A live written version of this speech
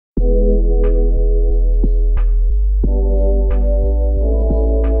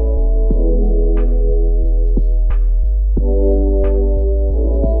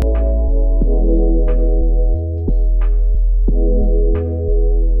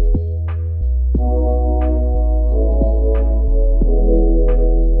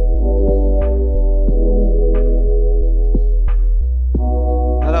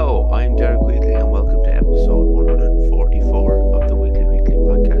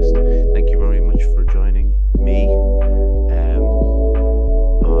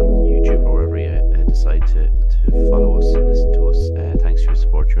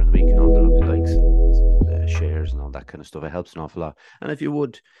all that kind of stuff. It helps an awful lot. And if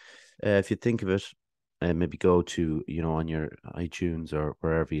you think of it, maybe go to, on your iTunes or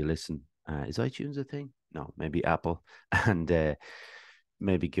wherever you listen. Is iTunes a thing? No, maybe Apple, and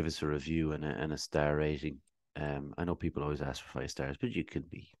maybe give us a review and a star rating. I know people always ask for 5 stars, but you can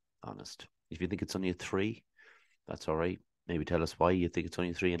be honest. If you think it's only a 3, that's all right. Maybe tell us why you think it's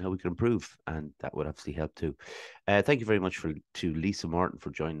only 3 and how we can improve, and that would obviously help too. Thank you very much to Lisa Martin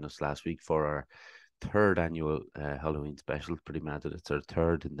for joining us last week for our third annual Halloween special. Pretty mad that it's our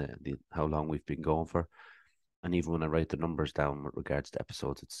third in the how long we've been going for. And even when I write the numbers down with regards to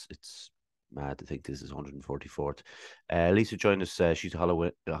episodes, it's mad to think this is 144th. Lisa joined us. She's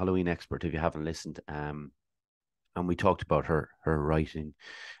a Halloween expert. If you haven't listened, and we talked about her writing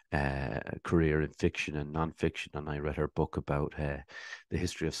career in fiction and non-fiction, and I read her book about the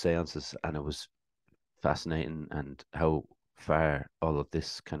history of seances, and it was fascinating, and how far all of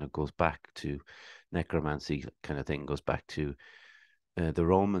this kind of goes back to necromancy kind of thing, goes back to the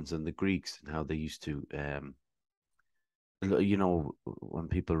Romans and the Greeks, and how they used to when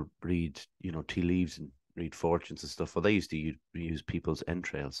people read, tea leaves and read fortunes and stuff, well, they used to use people's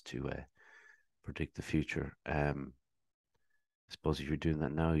entrails to predict the future. I suppose if you're doing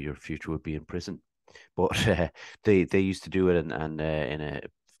that now, your future would be in prison. But they used to do it, and in a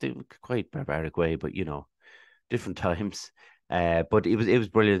quite barbaric way, but different times. But it was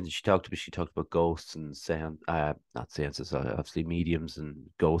brilliant. She talked about ghosts and not seances, obviously mediums and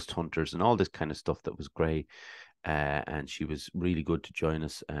ghost hunters and all this kind of stuff that was great. And she was really good to join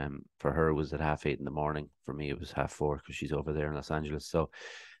us. For her, it was at 8:30 in the morning. For me, it was 4:30 because she's over there in Los Angeles. So,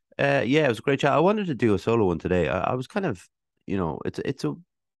 yeah, it was a great chat. I wanted to do a solo one today. I was kind of, it's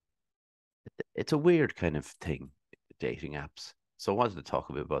a weird kind of thing, dating apps. So I wanted to talk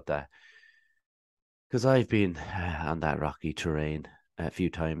a bit about that because I've been on that rocky terrain a few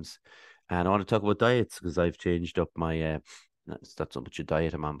times, and I want to talk about diets because I've changed up my. It's not so much a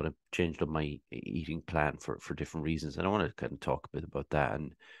diet I'm on, but I've changed up my eating plan for different reasons, and I want to kind of talk a bit about that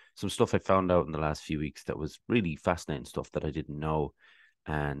and some stuff I found out in the last few weeks that was really fascinating stuff that I didn't know,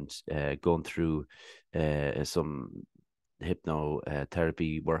 and going through some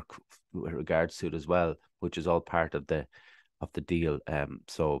hypnotherapy work with regards to it as well, which is all part of the deal.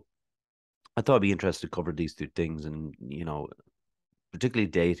 So I thought it'd be interesting to cover these two things, and particularly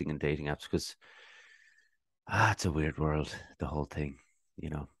dating and dating apps, because it's a weird world, the whole thing. You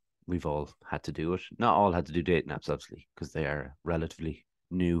know, we've all had to do it. Not all had to do dating apps, obviously, because they are a relatively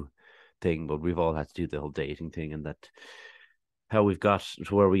new thing, but we've all had to do the whole dating thing, and that how we've got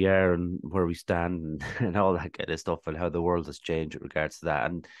to where we are and where we stand, and all that kind of stuff, and how the world has changed with regards to that.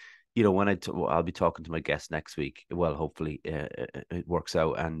 And when I'll be talking to my guest next week. Well, hopefully it works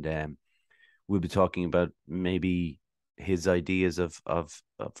out, and we'll be talking about maybe his ideas of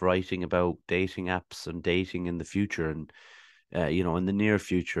writing about dating apps and dating in the future, and in the near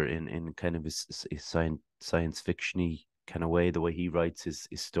future, in kind of his science fictiony kind of way, the way he writes his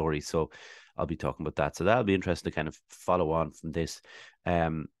story. So I'll be talking about that. So that'll be interesting to kind of follow on from this.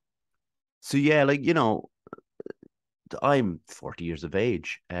 So yeah, I'm 40 years of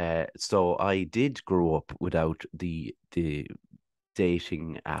age. So I did grow up without the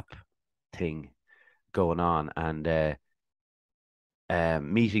dating app thing going on, and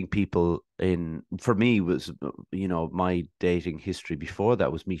meeting people for me was, my dating history before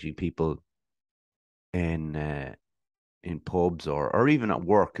that was meeting people in pubs, or even at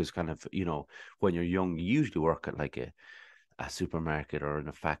work, is kind of, when you're young, you usually work at like a supermarket or in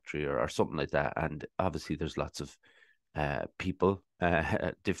a factory, or something like that. And obviously there's lots of people,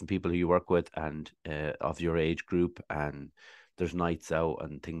 different people who you work with, and of your age group, and there's nights out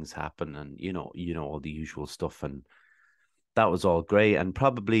and things happen, and all the usual stuff. And that was all great, and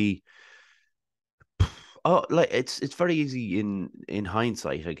probably, like, it's very easy in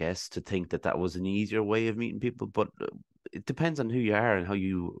hindsight, I guess, to think that that was an easier way of meeting people, but it depends on who you are and how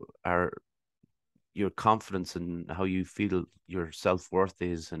you are, your confidence, and how you feel your self-worth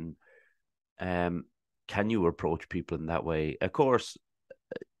is, and um can you approach people in that way. Of course,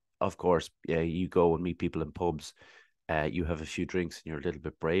 yeah, you go and meet people in pubs, you have a few drinks and you're a little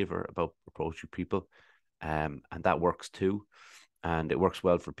bit braver about approaching people, and that works too, and it works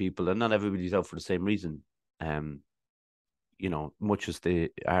well for people, and not everybody's out for the same reason. um Much as they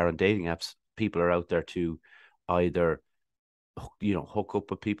are on dating apps, people are out there to either hook up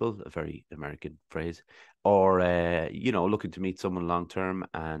with people, a very American phrase, or looking to meet someone long term,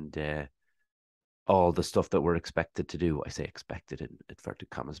 and all the stuff that we're expected to do. I say expected in inverted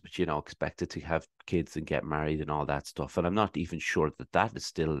commas, but expected to have kids and get married and all that stuff. And I'm not even sure that that is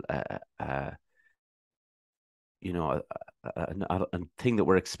still a thing that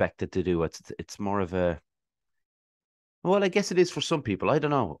we're expected to do. It's more of a Well, I guess it is for some people. I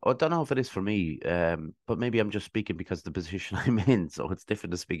don't know. I don't know if it is for me. But maybe I'm just speaking because of the position I'm in, so it's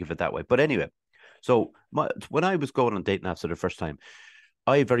different to speak of it that way. But anyway, so when I was going on dating apps for the first time,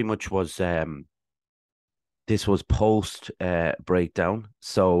 I very much was. This was post breakdown,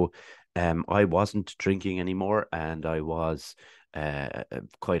 so I wasn't drinking anymore, and I was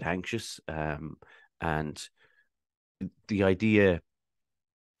quite anxious. And the idea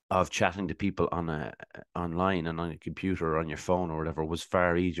of chatting to people on a online and on a computer or on your phone or whatever was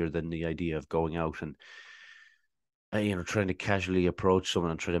far easier than the idea of going out and trying to casually approach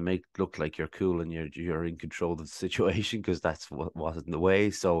someone and try to make look like you're cool and you're in control of the situation, because that's what wasn't the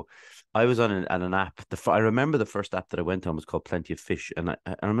way. So I was on an app. I remember the first app that I went on was called Plenty of Fish, and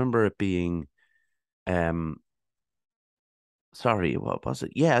I remember it being um sorry, what was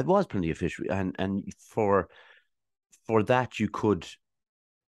it? Yeah, it was Plenty of Fish, and for that you could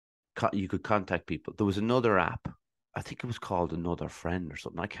contact people. There was another app. I think it was called Another Friend or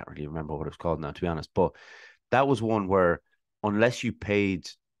something. I can't really remember what it was called now, to be honest. But that was one where, unless you paid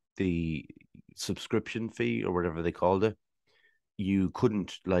the subscription fee or whatever they called it, you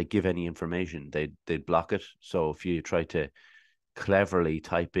couldn't like give any information. They'd block it. So if you try to cleverly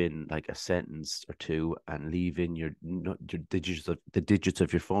type in like a sentence or two and leave in your digits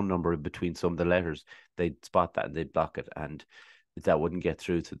of your phone number in between some of the letters, they'd spot that and they'd block it, and that wouldn't get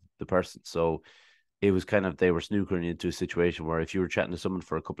through to the person. So it was kind of, they were snookering into a situation where if you were chatting to someone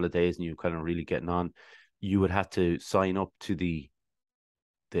for a couple of days and you were kind of really getting on, you would have to sign up to the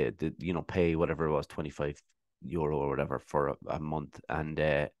pay whatever it was, €25 or whatever for a month, and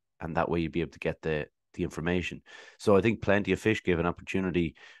that way you'd be able to get the information. So I think Plenty of Fish gave an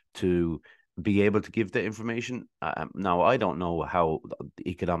opportunity to be able to give the information. Now I don't know how the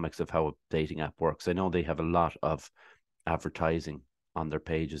economics of how a dating app works. I know they have a lot of advertising on their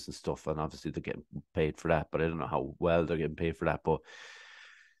pages and stuff, and obviously they're getting paid for that. But I don't know how well they're getting paid for that. But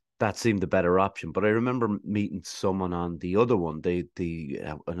that seemed the better option. But I remember meeting someone on the other one, the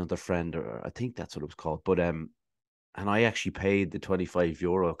another friend, or I think that's what it was called. But and I actually paid the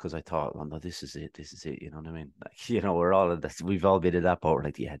 €25 because I thought, well, no, this is it. You know what I mean? Like, we're all in this. We've all been in that boat. We're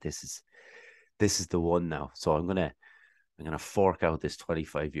like, yeah, this is the one now. So I'm gonna fork out this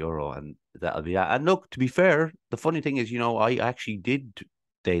 €25 and that'll be it. And look, to be fair, the funny thing is, I actually did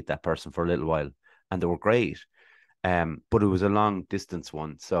date that person for a little while and they were great. But it was a long distance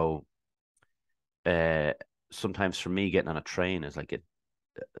one. So uh sometimes for me getting on a train is like a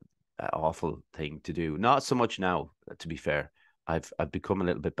awful thing to do. Not so much now, to be fair. I've become a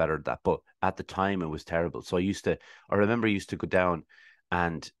little bit better at that. But at the time it was terrible. So I remember I used to go down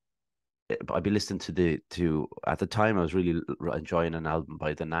and I'd be listening to at the time I was really enjoying an album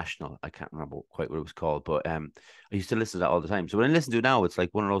by The National. I can't remember quite what it was called, but I used to listen to that all the time. So when I listen to it now, it's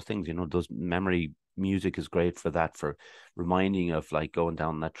like one of those things, those memory music is great for that, for reminding of like going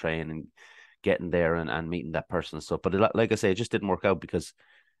down that train and getting there and meeting that person and stuff. But like I say, it just didn't work out because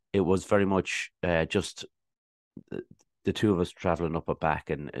it was very much just the two of us traveling up and back,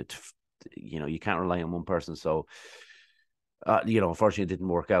 and you can't rely on one person. So unfortunately, it didn't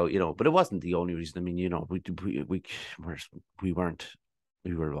work out. But it wasn't the only reason. I mean, we weren't.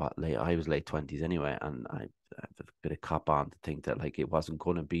 We were what, late. I was late 20s anyway, and I had a bit of cop on to think that like it wasn't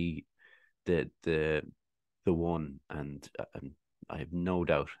going to be the one, and I have no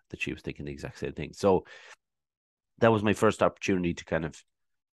doubt that she was thinking the exact same thing. So that was my first opportunity to kind of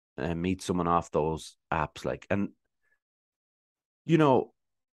meet someone off those apps, like, and you know,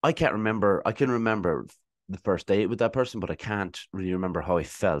 I can't remember. I can remember the first date with that person, but I can't really remember how I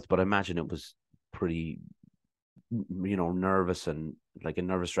felt. But I imagine it was pretty, nervous and like a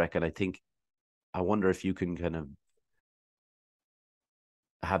nervous wreck. And I wonder if you can kind of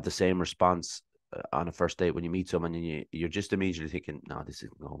have the same response on a first date when you meet someone and you're just immediately thinking, no, this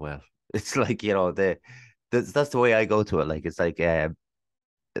isn't going well. It's like, that's the way I go to it. Like, it's like,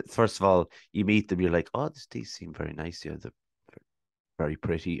 first of all, you meet them, you're like, oh, these seem very nice. They're very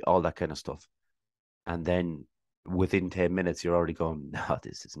pretty, all that kind of stuff. And then within 10 minutes you're already going, no,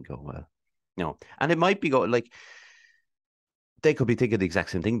 this isn't going well. And it might be going like, they could be thinking the exact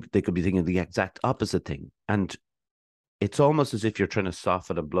same thing, they could be thinking the exact opposite thing, and it's almost as if you're trying to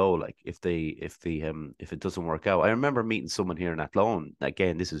soften a blow, like if it doesn't work out. I remember meeting someone here in Athlone,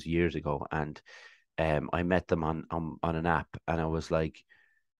 again, this is years ago, and I met them on an app, and I was like,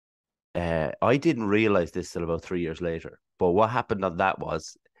 I didn't realize this till about 3 years later, but what happened on that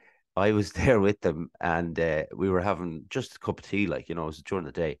was I was there with them, and we were having just a cup of tea, like, it was during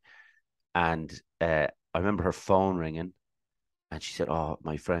the day. And I remember her phone ringing, and she said, "Oh,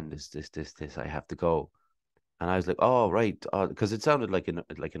 my friend is this. I have to go." And I was like, "Oh, right," because it sounded like an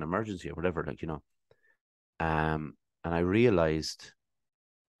emergency or whatever, like. And I realized,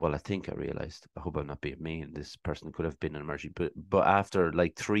 well, I think I realized, I hope I'm not being mean. This person could have been an emergency, but after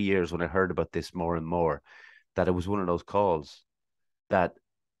like 3 years, when I heard about this more and more, that it was one of those calls that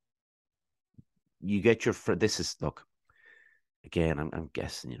you get your friend. This is, look, again, I'm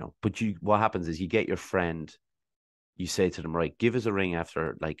guessing, but what happens is you get your friend, you say to them, right, give us a ring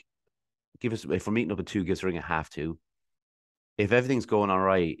after, like, give us, if we're meeting up at 2, give us a ring at half 2. If everything's going all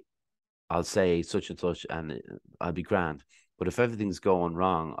right, I'll say such and such, and I'll be grand. But if everything's going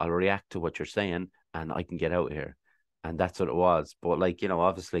wrong, I'll react to what you're saying, and I can get out here. And that's what it was. But like,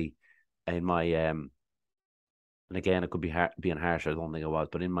 obviously, in my and again, it could be being harsh. I don't think it was,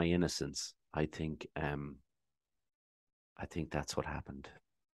 but in my innocence, I think that's what happened.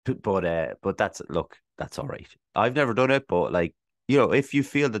 But that's, look, that's all right. I've never done it, but like, if you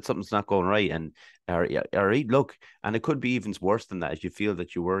feel that something's not going right, and or look, and it could be even worse than that, if you feel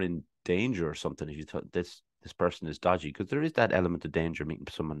that you were in danger or something, if you thought this person is dodgy, because there is that element of danger meeting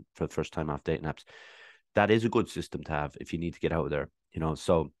someone for the first time off dating apps. That is a good system to have if you need to get out of there,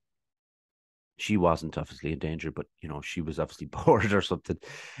 So she wasn't obviously in danger, but she was obviously bored or something.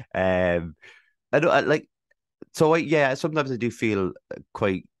 I don't like so yeah, sometimes I do feel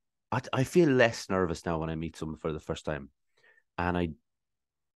quite. I feel less nervous now when I meet someone for the first time, and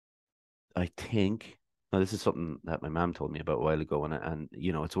I think, now this is something that my mom told me about a while ago, and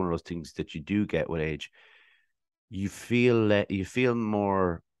it's one of those things that you do get with age. You feel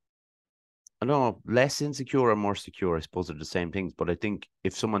more. I don't know, less insecure or more secure. I suppose they're the same things, but I think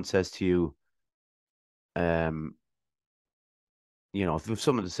if someone says to you, um, if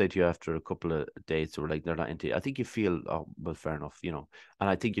someone to say to you after a couple of dates, or like they're not into you, I think you feel, oh, well, fair enough, And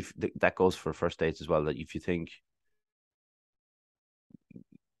I think if that goes for first dates as well, that if you think,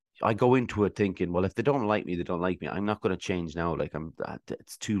 I go into it thinking, well, if they don't like me, they don't like me. I'm not going to change now. Like,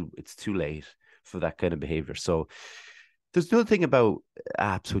 it's too late for that kind of behavior. So there's another thing about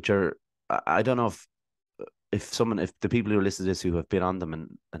apps, which are, I don't know if the people who listen to this who have been on them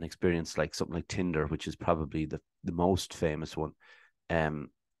and experienced like something like Tinder, which is probably the most famous one,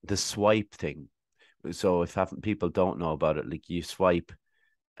 the swipe thing. So if people don't know about it, like you swipe,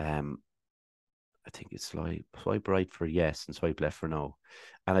 um, I think it's swipe right for yes and swipe left for no.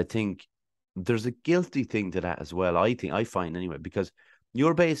 And I think there's a guilty thing to that as well. I find anyway, because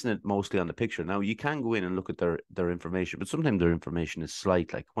you're basing it mostly on the picture. Now you can go in and look at their information, but sometimes their information is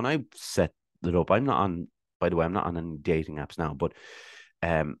slight. Like when I set it up, I'm not on. By the way, I'm not on any dating apps now, but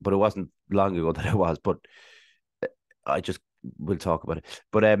it wasn't long ago that I was. But I just will talk about it.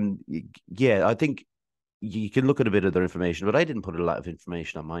 But yeah, I think you can look at a bit of their information, but I didn't put a lot of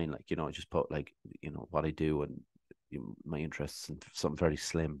information on mine. Like, I just put like, what I do and my interests, and something very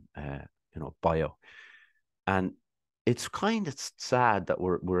slim, bio. And it's kind of sad that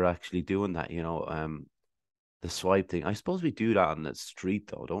we're actually doing that, the swipe thing. I suppose we do that on the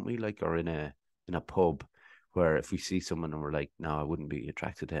street though, don't we? Like, or in a pub, where if we see someone and we're like, no, I wouldn't be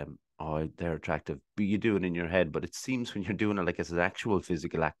attracted to him. Oh, they're attractive. But you do it in your head. But it seems when you're doing it like as an actual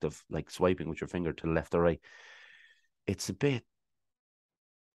physical act of like swiping with your finger to the left or right, it's a bit,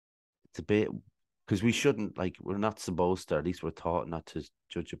 it's a bit, because we shouldn't, like, we're not supposed to, at least we're taught not to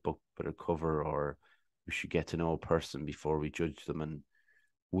judge a book by the cover, or we should get to know a person before we judge them. And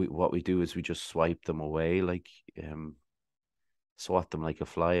what we do is we just swipe them away, like, swat them like a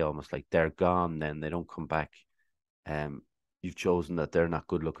fly, almost like they're gone, then they don't come back. Um, you've chosen that they're not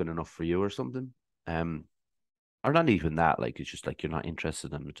good looking enough for you or something. Um, or not even that, like it's just like you're not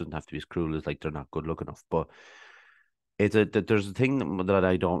interested in them. It doesn't have to be as cruel as like they're not good looking enough, but there's a thing that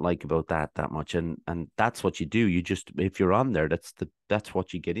I don't like about that much, and that's what you do. You just, if you're on there, that's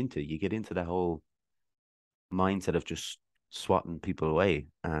what you get into. You get into that whole mindset of just swatting people away.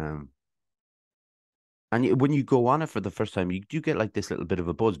 And when you go on it for the first time, you do get like this little bit of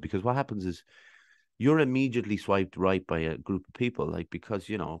a buzz, because what happens is you're immediately swiped right by a group of people, like, because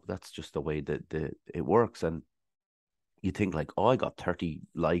that's just the way that it works. And you think like, oh, I got 30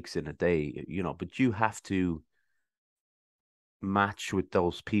 likes in a day, but you have to match with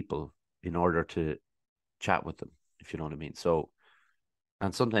those people in order to chat with them, if you know what I mean. So,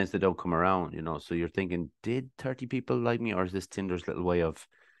 and sometimes they don't come around, so you're thinking, did 30 people like me, or is this Tinder's little way of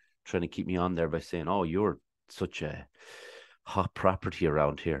trying to keep me on there by saying, oh, you're such a hot property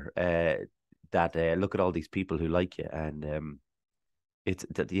around here, that look at all these people who like you. And it's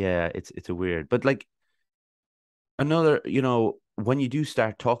that, yeah, it's a weird, but like, another, when you do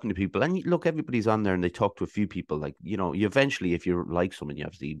start talking to people, and look, everybody's on there and they talk to a few people, like, you eventually, if you like someone, you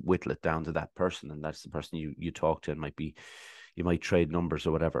obviously whittle it down to that person, and that's the person you talk to, and you might trade numbers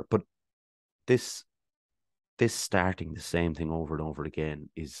or whatever. But this starting the same thing over and over again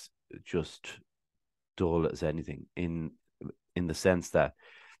is just dull as anything in the sense that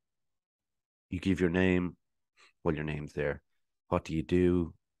you give your name, well, your name's there. What do you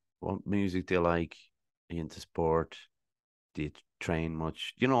do? What music do you like? Are you into sport? Do you train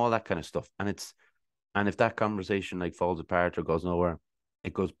much? You know, all that kind of stuff. And if that conversation like falls apart or goes nowhere,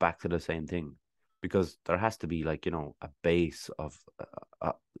 it goes back to the same thing, because there has to be like, you know, a base of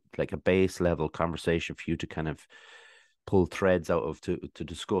like a base level conversation for you to kind of pull threads out of to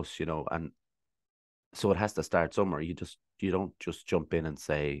discuss, you know. And so it has to start somewhere. You don't just jump in and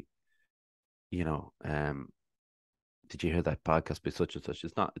say, you know, did you hear that podcast by such and such?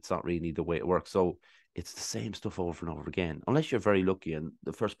 It's not really the way it works. So it's the same stuff over and over again, unless you're very lucky and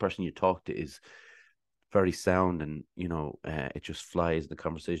the first person you talk to is very sound, and you know, it just flies. The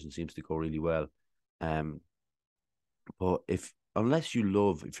conversation seems to go really well. Um, but if you're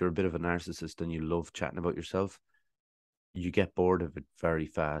a bit of a narcissist and you love chatting about yourself, you get bored of it very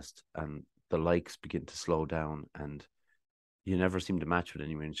fast, and the likes begin to slow down, and you never seem to match with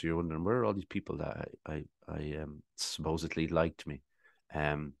anyone. So you're wondering, where are all these people that I supposedly liked me?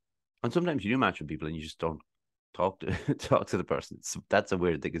 And sometimes you do match with people and you just don't talk to talk to the person. That's a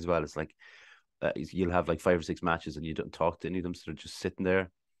weird thing as well. It's like you'll have like 5 or 6 matches and you don't talk to any of them, so they're just sitting there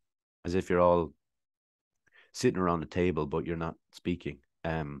as if you're all sitting around the table, but you're not speaking.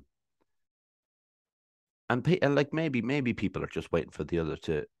 And like maybe people are just waiting for the other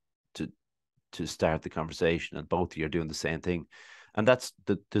to to start the conversation, and both of you are doing the same thing. And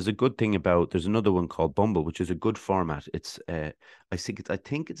there's a good thing about, there's another one called Bumble, which is a good format. I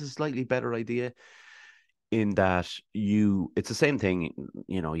think it's a slightly better idea in that it's the same thing.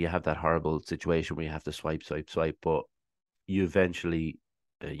 You know, you have that horrible situation where you have to swipe, but you eventually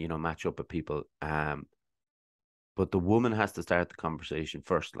you know, match up with people. But the woman has to start the conversation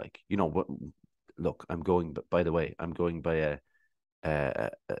first. Like, you know what? Look, by the way, I'm going by a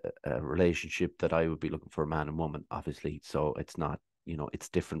relationship that I would be looking for, a man and woman, obviously. So it's not, you know, it's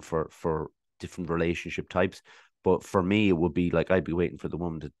different for different relationship types. But for me, it would be like I'd be waiting for the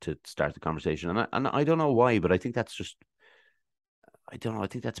woman to start the conversation, and I don't know why, but I think that's just, I don't know. I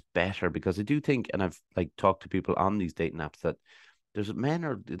think that's better, because I do think, and I've like talked to people on these dating apps, that there's a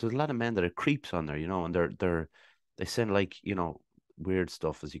lot of men that are creeps on there, you know, and they send like, you know, weird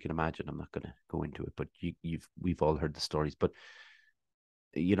stuff, as you can imagine. I'm not going to go into it, but we've all heard the stories. But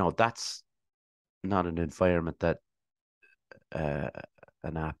you know, that's not an environment that uh,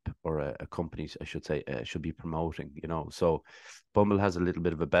 an app or a company, I should say, should be promoting. You know, so Bumble has a little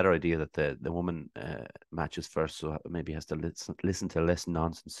bit of a better idea that the woman matches first, so maybe has to listen to less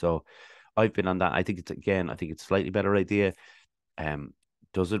nonsense. So I've been on that. I think it's a slightly better idea. Um,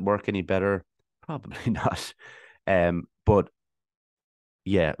 does it work any better? Probably not. But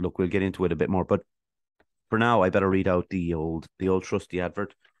yeah, look, we'll get into it a bit more. But for now, I better read out the old trusty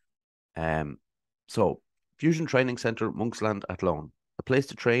advert. Um, so Fusion Training Center, Monksland Athlone, a place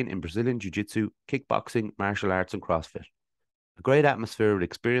to train in Brazilian Jiu-Jitsu, kickboxing, martial arts, and CrossFit. A great atmosphere with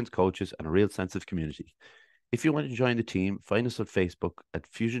experienced coaches and a real sense of community. If you want to join the team, find us on Facebook at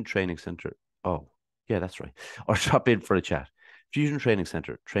Fusion Training Center. Oh, yeah, that's right. Or drop in for a chat. Fusion Training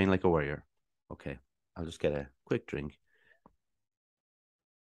Center, train like a warrior. Okay, I'll just get a quick drink.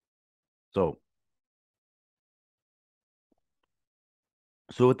 So,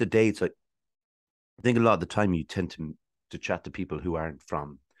 so with the dates, I think a lot of the time you tend to chat to people who aren't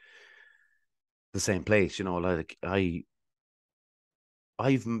from the same place. You know, like I've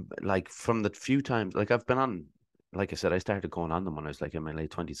like, from the few times, like I've been on, like I said, I started going on them when I was like in my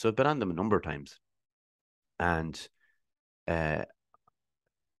late 20s, so I've been on them a number of times, and uh,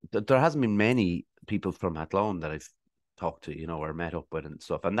 there hasn't been many people from Athlone that I've talked to, you know, or met up with and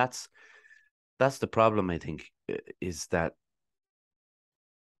stuff, and that's the problem. I think is that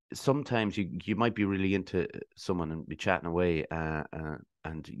sometimes you might be really into someone and be chatting away,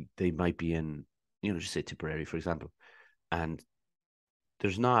 and they might be in, you know, just say Tipperary, for example, and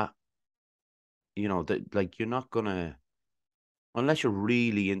there's not, you know, that, like, you're not gonna, unless you're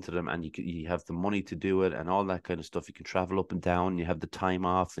really into them and you have the money to do it and all that kind of stuff. You can travel up and down, you have the time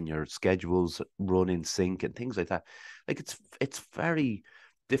off, and your schedules run in sync and things like that. Like, it's very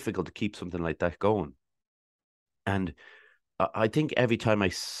difficult to keep something like that going. And I think every time I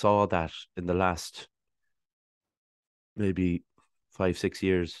saw that in the last maybe 5 6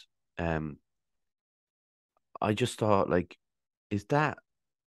 years, um, I just thought, like, is that,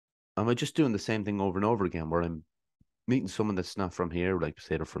 am I just doing the same thing over and over again, where I'm meeting someone that's not from here, like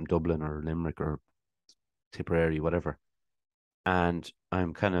say they're from Dublin or Limerick or Tipperary, whatever, and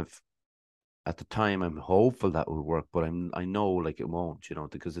I'm kind of, at the time, I'm hopeful that will work, but I know like it won't, you know,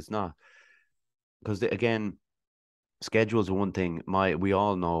 because it's not, because again, schedules are one thing. We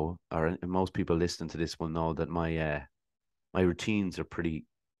all know, or most people listening to this will know that my routines are pretty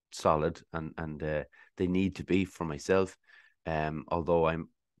solid, and they need to be for myself. Although I'm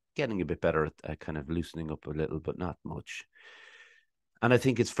getting a bit better at kind of loosening up a little, but not much. And I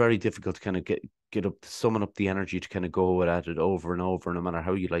think it's very difficult to kind of get up, summon up the energy to kind of go at it over and over, no matter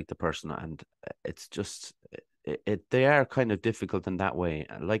how you like the person. And it's just they are kind of difficult in that way.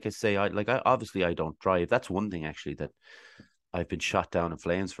 Like I say, I obviously I don't drive. That's one thing actually that I've been shot down in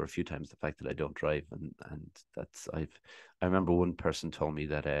flames for a few times. The fact that I don't drive, and that's I remember one person told me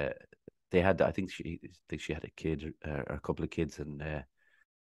that they had, I think she had a kid or a couple of kids, and it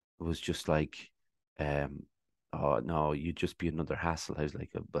was just like, um, oh no, you'd just be another hassle. I was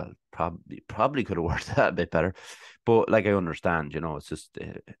like, well, probably could have worked that a bit better, but like I understand, it's just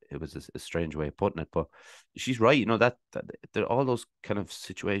it was a strange way of putting it, but she's right, that all those kind of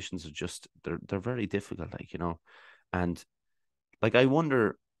situations are just they're very difficult, and like I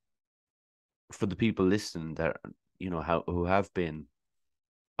wonder for the people listening that how who have been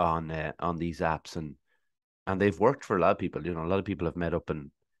on these apps, and they've worked for a lot of people. A lot of people have met up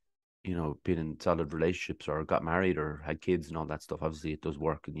and been in solid relationships or got married or had kids and all that stuff. Obviously, it does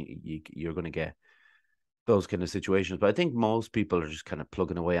work, and you're going to get those kind of situations. But I think most people are just kind of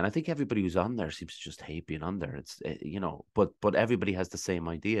plugging away, and I think everybody who's on there seems to just hate being on there. It's but everybody has the same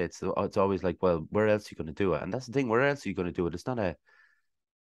idea. It's always like, well, where else are you going to do it? And that's the thing. Where else are you going to do it? It's not a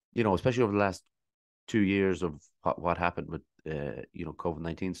especially over the last 2 years of what happened with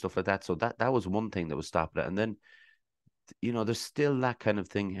COVID-19 stuff like that. So that was one thing that was stopping it, and then there's still that kind of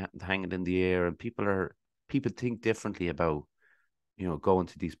thing hanging in the air, and people think differently about going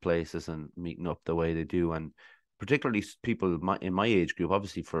to these places and meeting up the way they do, and particularly people in my age group.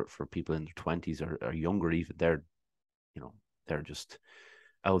 Obviously, for people in their 20s or younger, even they're just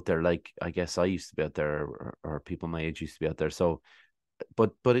out there. Like I guess I used to be out there, or people my age used to be out there. So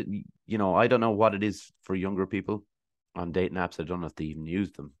but I don't know what it is for younger people on dating apps. I don't know if they even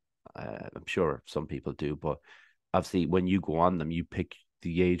use them. I'm sure some people do, but obviously when you go on them, you pick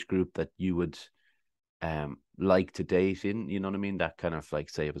the age group that you would like to date in. You know what I mean? That kind of, like,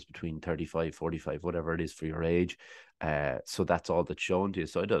 say it was between 35, 45, whatever it is for your age. So that's all that's shown to you.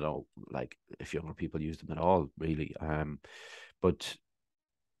 So I don't know, like, if younger people use them at all, really. But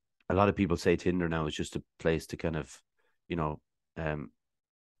a lot of people say Tinder now is just a place to kind of, you know, um,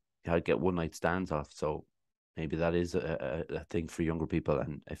 get one night stands off. So maybe that is a thing for younger people,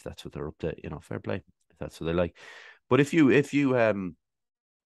 and if that's what they're up to, fair play. If that's what they like. But if you've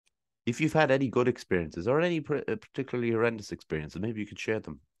had any good experiences or any particularly horrendous experiences, maybe you could share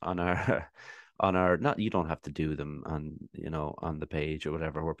them on our on our, not, you don't have to do them on on the page or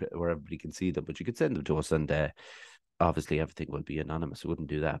whatever where everybody can see them, but you could send them to us, and obviously everything will be anonymous. We wouldn't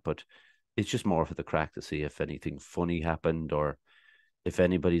do that, but it's just more for the crack to see if anything funny happened, or if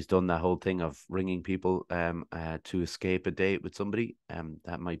anybody's done that whole thing of ringing people to escape a date with somebody.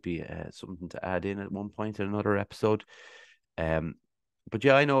 That might be something to add in at one point in another episode. um but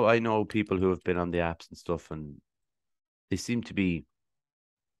yeah, I know people who have been on the apps and stuff, and they seem to be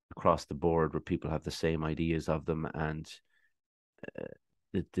across the board where people have the same ideas of them, and uh,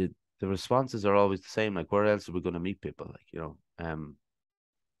 the responses are always the same, like, where else are we going to meet people, like,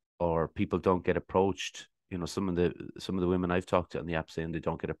 or people don't get approached. Some of the women I've talked to on the app saying they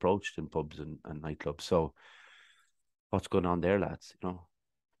don't get approached in pubs and nightclubs. So what's going on there, lads?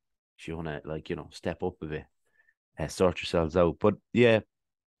 If you want to, like, step up a bit, sort yourselves out. But yeah,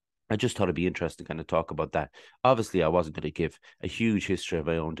 I just thought it'd be interesting to kind of talk about that. Obviously, I wasn't going to give a huge history of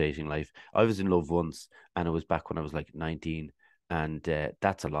my own dating life. I was in love once, and it was back when I was like 19, and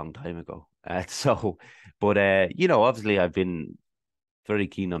that's a long time ago. But obviously, I've been very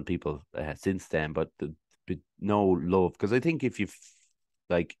keen on people since then, but no love, because I think if you've,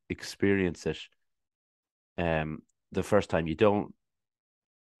 like, experienced it the first time, you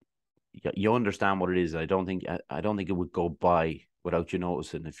understand what it is. I don't think it would go by without you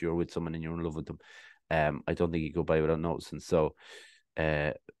noticing. If you're with someone and you're in love with them, I don't think you go by without noticing. So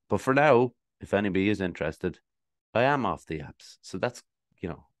uh but for now, if anybody is interested, I am off the apps. So that's,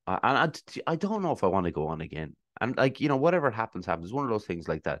 I don't know if I want to go on again. And, like, whatever happens. One of those things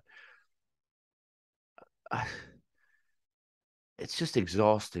like that. It's just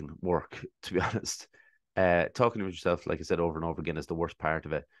exhausting work, to be honest. Talking to yourself, like I said, over and over again, is the worst part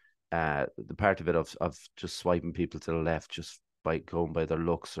of it. The part of it of just swiping people to the left, just by going by their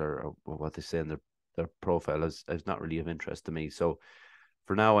looks, or what they say in their profile, is not really of interest to me. So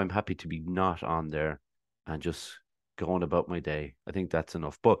for now, I'm happy to be not on there and just going about my day. I think that's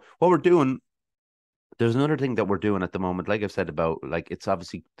enough. But what we're doing, there's another thing that we're doing at the moment, like I've said about, like, it's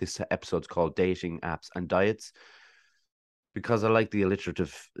obviously, this episode's called Dating Apps and Diets. because I like the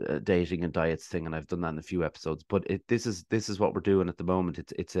alliterative dating and diets thing, and I've done that in a few episodes. But this is what we're doing at the moment.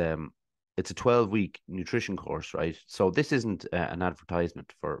 It's a 12-week nutrition course, right? So this isn't an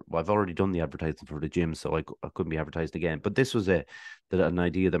advertisement for. Well, I've already done the advertising for the gym, so I couldn't be advertised again. But this was an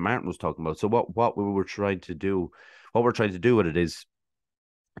idea that Martin was talking about. So what we were trying to do, what we're trying to do with it is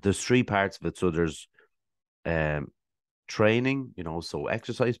there's three parts of it. So there's um training, so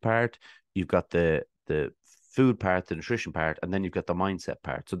exercise part, you've got the food part, the nutrition part, and then you've got the mindset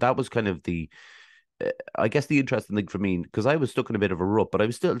part. So that was kind of I guess the interesting thing for me, because I was stuck in a bit of a rut, but I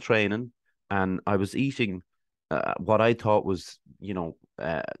was still training and I was eating what I thought was, the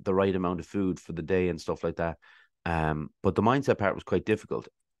right amount of food for the day and stuff like that. But the mindset part was quite difficult.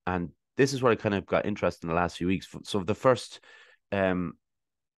 And this is where I kind of got interested in the last few weeks. So the um,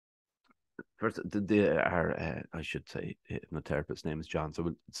 first, our I should say, my therapist's name is John.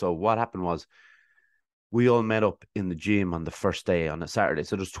 So what happened was we all met up in the gym on the first day on a Saturday.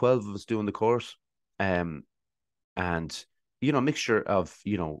 So there's 12 of us doing the course, um, and a mixture of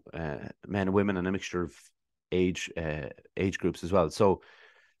men and women, and a mixture of age groups as well. So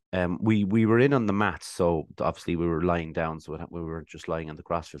we were in on the mats. So obviously we were lying down, so we were just lying on the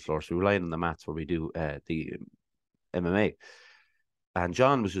CrossFit floor. So we were lying on the mats where we do the MMA, and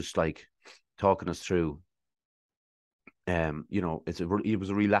John was just like talking us through it was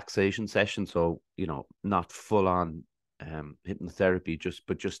a relaxation session, so not full on hypnotherapy,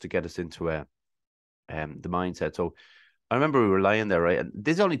 just to get us into the mindset. So I remember we were lying there, right, and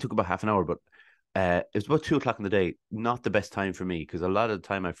this only took about half an hour, but it was about 2 o'clock in the day. Not the best time for me, because a lot of the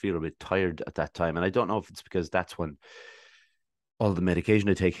time I feel a bit tired at that time, and I don't know if it's because that's when all the medication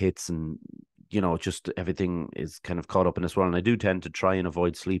I take hits, and just everything is kind of caught up in this world. And I do tend to try and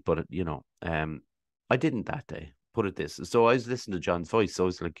avoid sleep, but I didn't that day. Put it this. So I was listening to John's voice, so I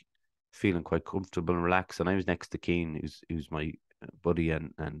was like feeling quite comfortable and relaxed. And I was next to Keen, who's my buddy,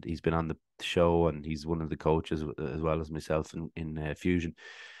 and he's been on the show, and he's one of the coaches as well as myself in Fusion.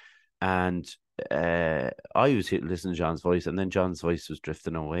 And I was listening to John's voice, and then John's voice was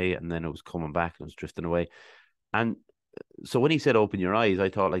drifting away, and then it was coming back and it was drifting away. And so when he said open your eyes, I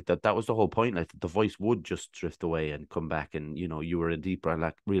thought like that was the whole point. Like the voice would just drift away and come back, and you were in deep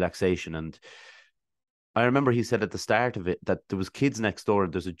relaxation. And I remember he said at the start of it that there was kids next door.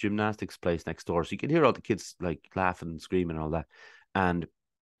 There's a gymnastics place next door, so you can hear all the kids like laughing and screaming and all that. And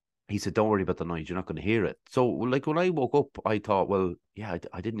he said, "Don't worry about the noise. You're not going to hear it." So like when I woke up, I thought, well, yeah,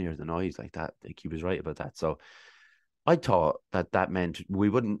 I didn't hear the noise like that. Like he was right about that. So I thought that meant we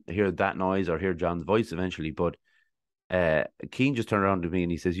wouldn't hear that noise or hear John's voice eventually, but Keen just turned around to me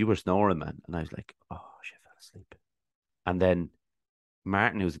and he says, "You were snoring, man." And I was like, "Oh, shit, I fell asleep." And then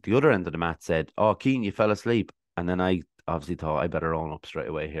Martin, who was at the other end of the mat, said, "Oh, Keen, you fell asleep." And then I obviously thought I better own up straight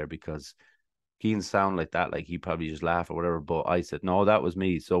away here, because Keen sound like that, like he probably just laugh or whatever. But I said, "No, that was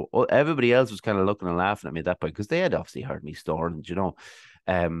me." So everybody else was kind of looking and laughing at me at that point, because they had obviously heard me snoring,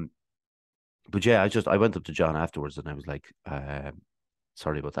 Um, but yeah, I went up to John afterwards and I was like,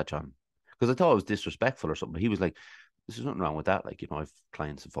 "Sorry about that, John," because I thought it was disrespectful or something. He was like, "There's nothing wrong with that. Like, I've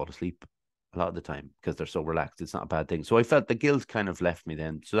clients who fall asleep a lot of the time because they're so relaxed. It's not a bad thing." So I felt the guilt kind of left me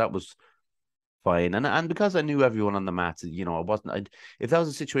then. So that was fine. And because I knew everyone on the mats, I wasn't. If that was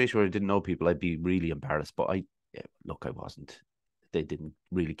a situation where I didn't know people, I'd be really embarrassed. But yeah, look, I wasn't. They didn't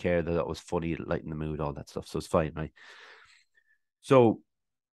really care that was funny, lighten the mood, all that stuff. So it's fine, right? So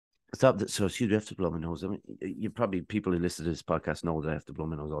stop. So excuse me, I have to blow my nose. I mean, you probably, people who listen to this podcast know that I have to blow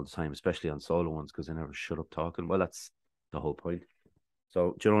my nose all the time, especially on solo ones, because I never shut up talking. Well, that's the whole point.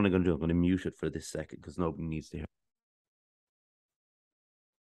 So, do you know what I'm going to do? I'm going to mute it for this second because nobody needs to hear.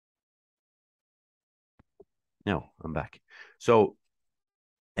 No, I'm back. So,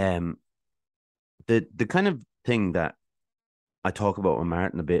 um, the kind of thing that I talk about with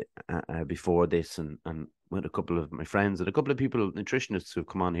Martin a bit before this, and with a couple of my friends and a couple of people, nutritionists who've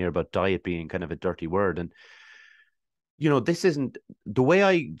come on here, about diet being kind of a dirty word. And this isn't the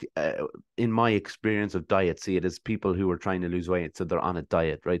way in my experience of diet, see it as people who are trying to lose weight, so they're on a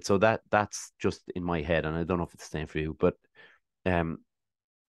diet, right? So that's just in my head, and I don't know if it's the same for you, but um,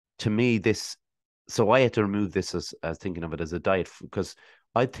 to me, so I had to remove this as thinking of it as a diet, because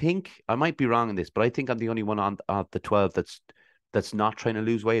I think I might be wrong in this, but I think I'm the only one on of the 12 that's not trying to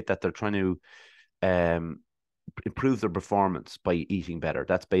lose weight, that they're trying to um improve their performance by eating better.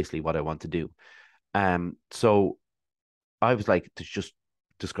 That's basically what I want to do. So I was like, it's just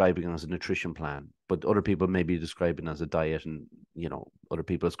describing it as a nutrition plan, but other people maybe describe it as a diet, and other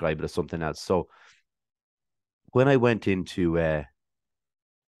people describe it as something else. So when I went into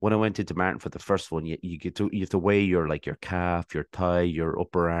when I went into Martin for the first one, you have to weigh your like your calf, your thigh, your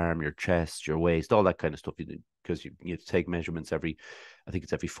upper arm, your chest, your waist, all that kind of stuff. Because you take measurements I think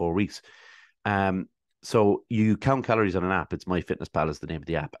it's every 4 weeks. Um, so you count calories on an app. It's MyFitnessPal is the name of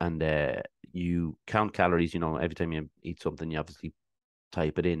the app, and you count calories. Every time you eat something, you obviously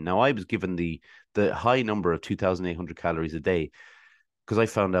type it in. Now I was given the high number of 2,800 calories a day because I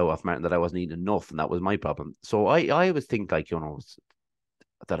found out off Martin that I wasn't eating enough, and that was my problem. So I always think like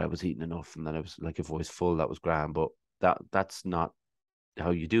that I was eating enough, and that I was like if I was full, that was grand, but that's not how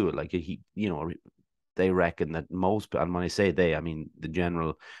you do it. Like they reckon that most, and when I say they, I mean the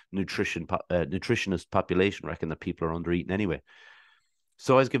general nutritionist population reckon that people are under eating anyway.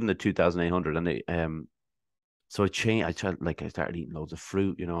 So I was given the 2,800, and so I changed. I started eating loads of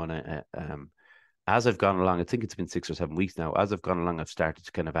fruit, and as I've gone along, I think it's been 6 or 7 weeks now. As I've gone along, I've started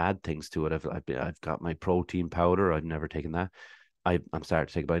to kind of add things to it. I've got my protein powder. I've never taken that. I'm starting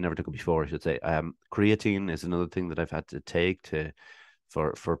to take it, but I never took it before, I should say. Creatine is another thing that I've had to take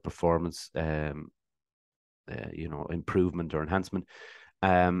for performance, improvement or enhancement.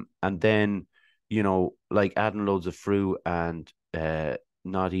 And then, like adding loads of fruit and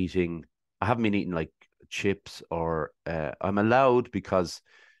not eating. I haven't been eating like chips or I'm allowed because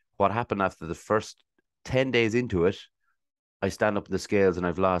what happened after the first 10 days into it, I stand up in the scales and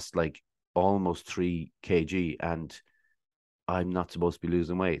I've lost like almost 3 kg and I'm not supposed to be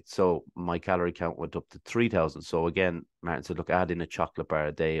losing weight. So my calorie count went up to 3,000. So again, Martin said, look, add in a chocolate bar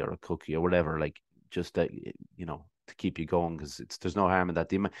a day or a cookie or whatever, like just to keep you going because there's no harm in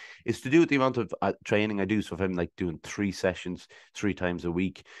that. It's to do with the amount of training I do. So if I'm like doing 3 sessions 3 times a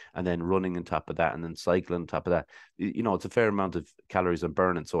week and then running on top of that and then cycling on top of that, it's a fair amount of calories I'm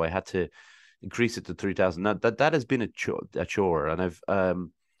burning. So I had to increase it to 3,000. Now that has been a chore, and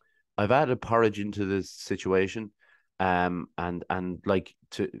I've added porridge into this situation. And like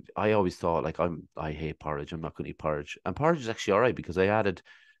I always thought like I hate porridge. I'm not going to eat porridge. And porridge is actually all right because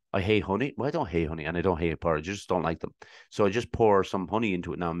I hate honey. Well, I don't hate honey and I don't hate porridge. I just don't like them. So I just pour some honey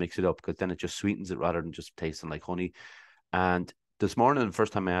into it now and mix it up because then it just sweetens it rather than just tasting like honey. And this morning, the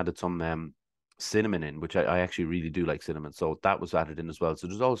first time I added some cinnamon in, which I actually really do like cinnamon. So that was added in as well. So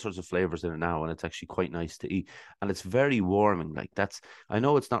there's all sorts of flavors in it now, and it's actually quite nice to eat. And it's very warming. I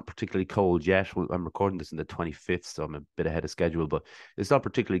know it's not particularly cold yet. I'm recording this in the 25th, so I'm a bit ahead of schedule, but it's not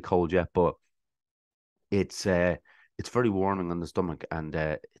particularly cold yet, but it's very warming on the stomach and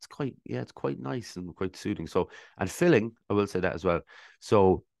it's quite nice and quite soothing. So, and filling, I will say that as well.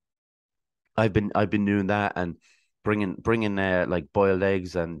 So I've been doing that and bringing like boiled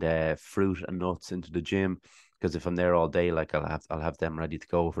eggs and fruit and nuts into the gym because if I'm there all day, like I'll have them ready to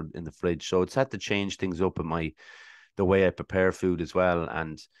go for in the fridge. So it's had to change things up in the way I prepare food as well,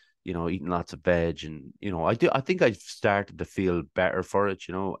 and eating lots of veg, and I think I've started to feel better for it.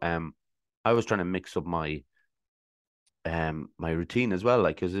 I was trying to mix up my routine as well,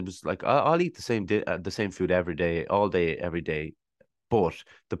 like because it was like I'll eat the same food every day, all day, every day. But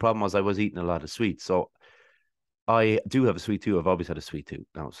the problem was I was eating a lot of sweets. So I do have a sweet tooth. I've always had a sweet tooth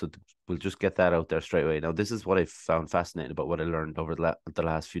now. So we'll just get that out there straight away. Now, this is what I found fascinating about what I learned over the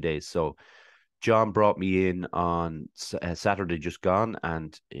last few days. So John brought me in on Saturday just gone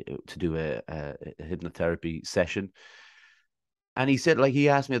and to do a hypnotherapy session. And he said, like, he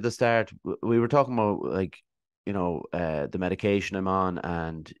asked me at the start, we were talking about like, the medication I'm on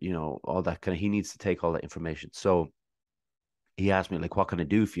and, all that kind of, he needs to take all that information. So he asked me like, what can I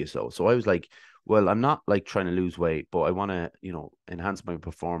do for you? So I was like, well, I'm not like trying to lose weight, but I want to, enhance my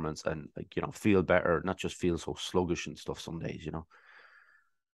performance and like, feel better, not just feel so sluggish and stuff some days.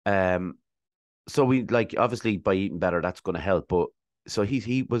 Um, so we like obviously by eating better, that's going to help. But so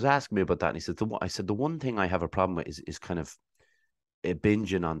he was asking me about that, and he said, I said the one thing I have a problem with is kind of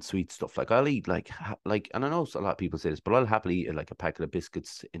binging on sweet stuff. Like I'll eat and I know a lot of people say this, but I'll happily eat like a packet of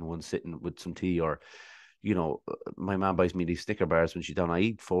biscuits in one sitting with some tea, or my mom buys me these Snicker bars when she's done. I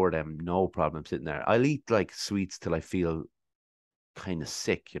eat 4 of them, no problem sitting there. I'll eat like sweets till I feel kind of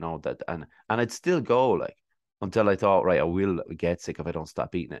sick, that and I'd still go like until I thought, right, I will get sick if I don't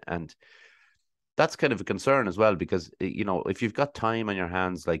stop eating it. And that's kind of a concern as well because if you've got time on your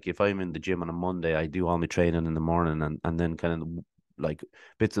hands, like if I'm in the gym on a Monday, I do all my training in the morning and then kind of like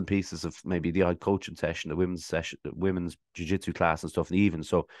bits and pieces of maybe the odd coaching session, the women's jiu-jitsu class and stuff in the evening.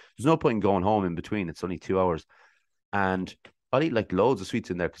 So there's no point in going home in between. It's only 2 hours. And I'll eat like loads of sweets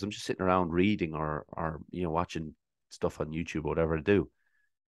in there because I'm just sitting around reading or watching stuff on YouTube or whatever I do.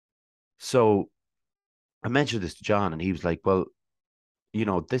 So I mentioned this to John and he was like, well,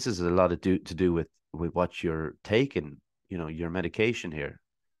 this is a lot to do with what you're taking, your medication here.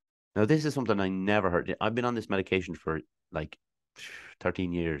 Now, this is something I never heard. I've been on this medication for like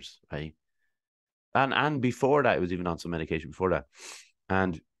 13 years, right? And before that, I was even on some medication before that.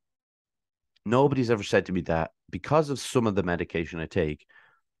 And nobody's ever said to me that because of some of the medication I take,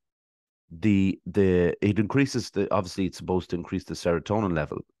 the it increases the obviously it's supposed to increase the serotonin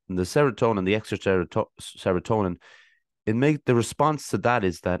level. And the serotonin, the extra serotonin, it make the response to that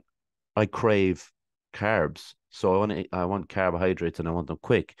is that I crave carbs. So I want carbohydrates and I want them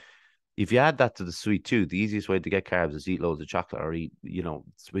quick. If you add that to the sweet too, the easiest way to get carbs is eat loads of chocolate or eat,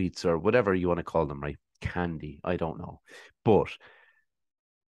 sweets or whatever you want to call them, right? Candy. I don't know. But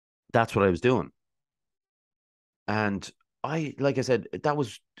that's what I was doing. And like I said, that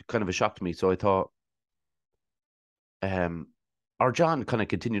was kind of a shock to me. So I thought, um, or John kind of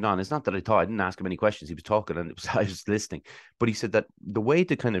continued on. It's not that I thought I didn't ask him any questions. He was talking and I was listening. But he said that the way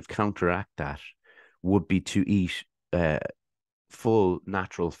to kind of counteract that would be to eat full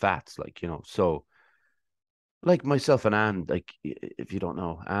natural fats, like, so like myself and Anne, like if you don't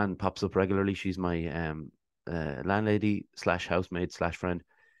know, Anne pops up regularly. She's my landlady slash housemaid slash friend.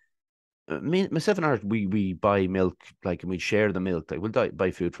 Myself and her, we buy milk, like, and we share the milk. Like, we'll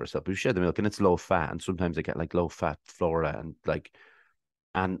buy food for ourselves, but we share the milk, and it's low fat. And sometimes I get like low fat flora, and like,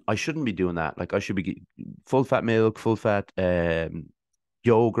 and I shouldn't be doing that. Like, I should be full fat milk, full fat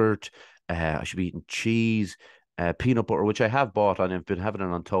yogurt. I should be eating cheese, peanut butter, which I have bought and I've been having it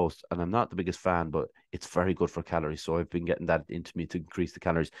on toast. And I'm not the biggest fan, but it's very good for calories. So I've been getting that into me to increase the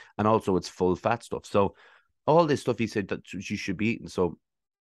calories, and also it's full fat stuff. So all this stuff he said that you should be eating. So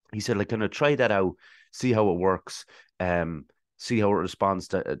he said, like, kind of try that out, see how it works, um, see how it responds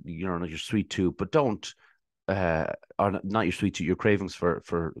to your sweet tooth, but don't or not your sweet tooth, your cravings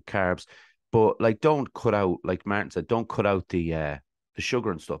for carbs, but like don't cut out, like Martin said, don't cut out the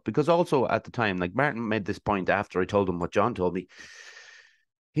sugar and stuff, because also at the time, like Martin made this point after I told him what John told me.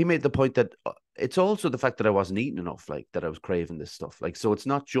 He made the point that it's also the fact that I wasn't eating enough, like that I was craving this stuff. Like, so it's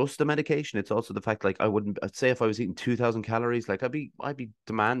not just the medication; it's also the fact, like, I'd say if I was eating 2,000 calories, like I'd be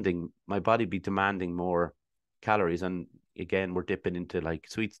demanding, my body be demanding more calories. And again, we're dipping into like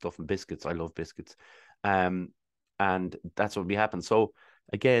sweet stuff and biscuits. I love biscuits, um, and that's what would be happening. So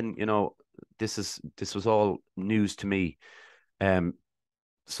again, this was all news to me.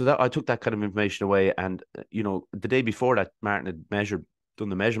 So that I took that kind of information away, and the day before that, Martin had done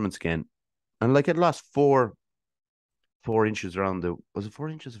the measurements again, and like it lost 4 inches around the, was it 4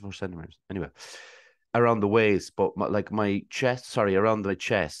 inches or 4 centimeters? Anyway, around the waist, but like my chest, sorry, around my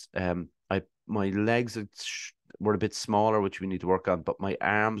chest. My legs were a bit smaller, which we need to work on, but my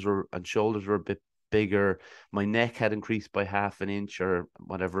arms were and shoulders were a bit bigger. My neck had increased by half an inch or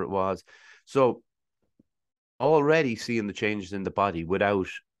whatever it was. So already seeing the changes in the body without,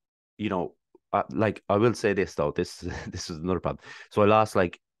 you know, like I will say this though, this this is another problem. So I lost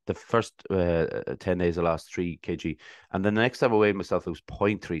like the first 10 days, I lost 3 kg, and then the next time I weighed myself, it was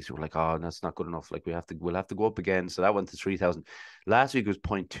 0.3. So we're like, oh, that's not good enough. Like we'll have to go up again. So that went to 3,000. Last week it was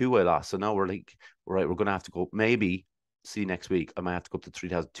 0.2 I lost. So now we're like, right, we're gonna have to go maybe. See next week, I might have to go up to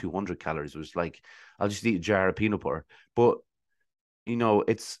 3,200 calories. It was like I'll just eat a jar of peanut butter, but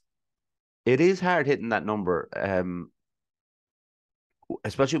it is hard hitting that number.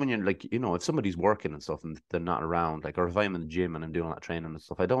 Especially when you're like, if somebody's working and stuff and they're not around, like, or if I'm in the gym and I'm doing that training and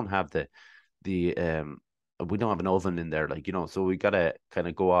stuff, I don't have the we don't have an oven in there, like, so we gotta kind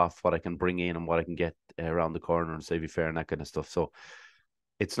of go off what I can bring in and what I can get around the corner and save you fair and that kind of stuff. So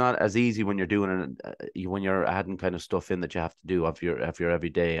it's not as easy when you're doing it, when you're adding kind of stuff in that you have to do of your every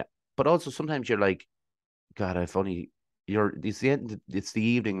day. But also sometimes you're like, God, I've only it's the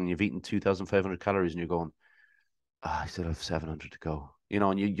evening and you've eaten 2,500 calories and you're going, I still have 700 to go.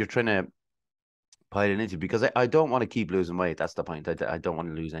 And you're trying to pile it into, because I don't want to keep losing weight. That's the point. I don't want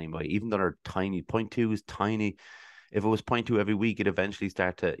to lose any weight, even though they're tiny. Point two is tiny. If it was point two every week, it eventually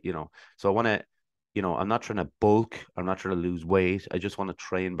start to. So I want to, I'm not trying to bulk. I'm not trying to lose weight. I just want to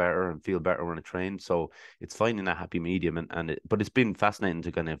train better and feel better when I train. So it's finding that happy medium, but it's been fascinating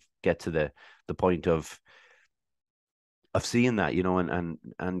to kind of get to the point of seeing that,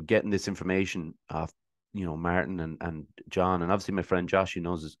 and getting this information off, Martin and John, and obviously my friend Josh, he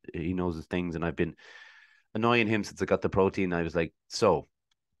knows his things, and I've been annoying him since I got the protein. I was like, so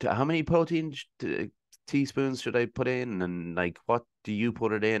how many protein teaspoons should I put in, and like what do you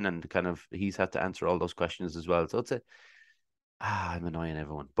put it in, and kind of he's had to answer all those questions as well. So I'm annoying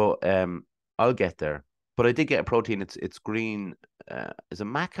everyone, but I'll get there. But I did get a protein. It's green. Is a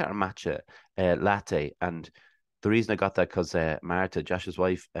maca or matcha latte, and the reason I got that because Marta, Josh's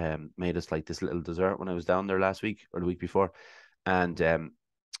wife, made us like this little dessert when I was down there last week or the week before, and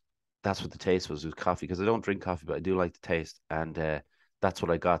that's what the taste was. It was coffee, because I don't drink coffee, but I do like the taste, and that's what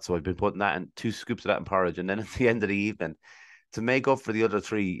I got. So I've been putting that in 2 scoops of that in porridge, and then at the end of the evening, to make up for the other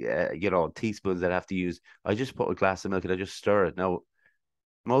three, teaspoons that I have to use, I just put a glass of milk and I just stir it. Now,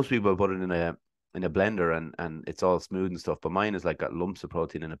 most people put it in a blender and it's all smooth and stuff, but mine is like got lumps of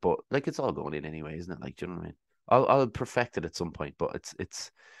protein in it. But like it's all going in anyway, isn't it? Like, do you know what I mean? I'll perfect it at some point, but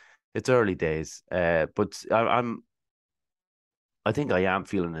it's early days. But I think I am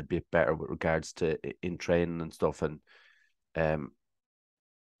feeling a bit better with regards to in training and stuff, and um,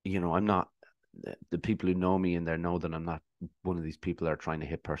 I'm not the people who know me and they know that I'm not one of these people that are trying to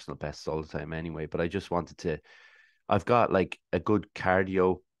hit personal bests all the time anyway. But I just wanted to. I've got like a good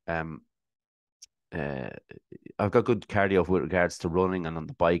cardio. Uh, I've got good cardio with regards to running and on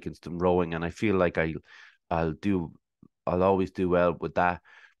the bike and some rowing, and I feel like I'll do, I'll always do well with that.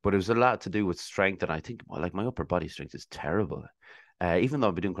 But it was a lot to do with strength, and I think well, like my upper body strength is terrible. Even though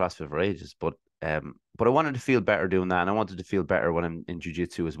I've been doing CrossFit for ages, but I wanted to feel better doing that, and I wanted to feel better when I'm in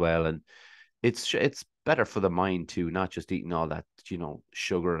jiu-jitsu as well, and it's better for the mind too, not just eating all that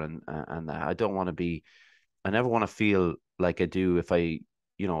sugar and that. I don't want to be, I never want to feel like I do if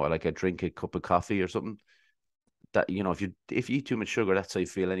like I drink a cup of coffee or something that if you eat too much sugar, that's how you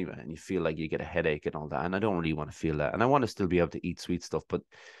feel anyway, and you feel like you get a headache and all that. And I don't really want to feel that, and I want to still be able to eat sweet stuff. But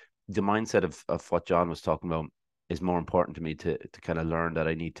the mindset of what John was talking about is more important to me to kind of learn that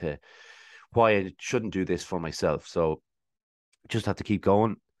I need to why I shouldn't do this for myself. So just have to keep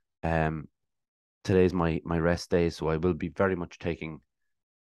going. Um, Today's my rest day, so I will be very much taking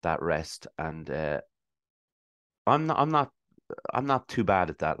that rest, and I'm not I'm not I'm not too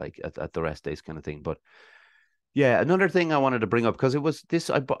bad at that, like at the rest days kind of thing. But yeah, another thing I wanted to bring up because it was this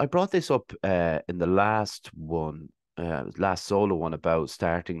I brought this up in the last one, last solo one about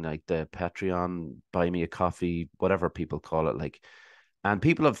starting like the Patreon, buy me a coffee, whatever people call it, like, and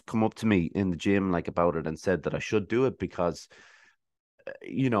people have come up to me in the gym like about it and said that I should do it because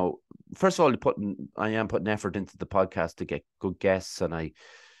you know, first of all, I am putting effort into the podcast to get good guests, and I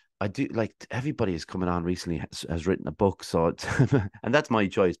do like everybody is coming on recently has written a book, so it's and that's my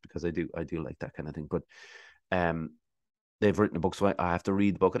choice because I do like that kind of thing. But um, they've written a book, so I have to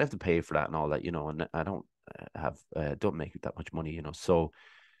read the book. I have to pay for that and all that, and I don't don't make that much money, So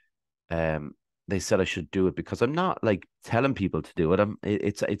they said I should do it because I'm not like telling people to do it.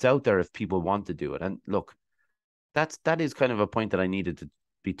 It's out there if people want to do it. And look, that is kind of a point that I needed to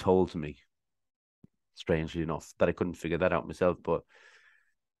be told to me, strangely enough, that I couldn't figure that out myself. But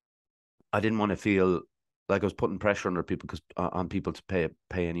I didn't want to feel like I was putting pressure on people because on people to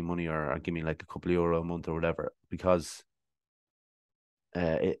pay any money or give me like a couple of euro a month or whatever, because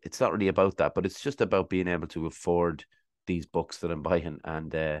it's not really about that, but it's just about being able to afford these books that I'm buying,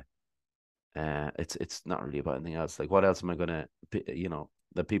 and it's not really about anything else. Like, what else am I gonna,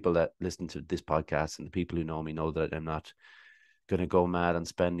 the people that listen to this podcast and the people who know me know that I'm not gonna go mad on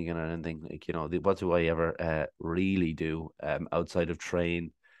spending it or anything. Like, what do I ever really do outside of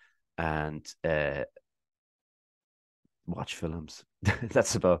train and watch films?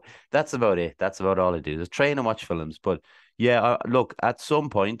 That's about it. That's about all I do. Just train and watch films. But yeah, look, at some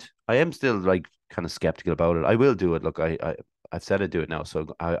point, I am still like kind of skeptical about it. I will do it. Look, I've said I'd do it now, so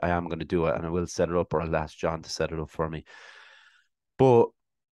I am going to do it, and I will set it up, or I'll ask John to set it up for me. But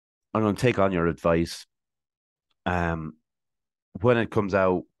I'm going to take on your advice. Um, when it comes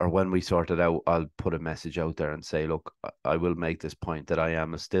out or when we sort it out, I'll put a message out there and say, look, I will make this point that I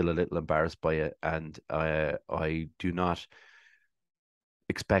am still a little embarrassed by it, and I do not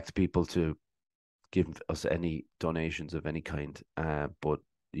expect people to give us any donations of any kind. But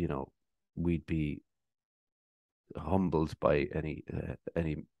we'd be humbled by any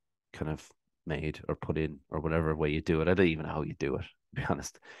kind of made or put in or whatever way you do it. I don't even know how you do it, to be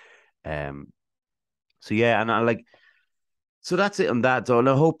honest. Um. So yeah, and I like. So that's it on that. So and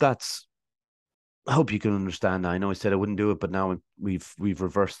I hope you can understand. I know I said I wouldn't do it, but now we've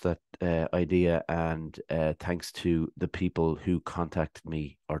reversed that idea, and thanks to the people who contacted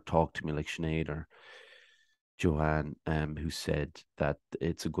me or talked to me, like Sinead or Joanne, who said that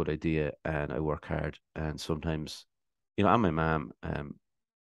it's a good idea and I work hard, and sometimes, and my mom,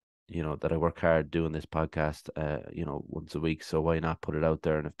 that I work hard doing this podcast, once a week. So why not put it out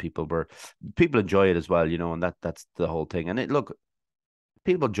there? And if people enjoy it as well, and that's the whole thing. And look,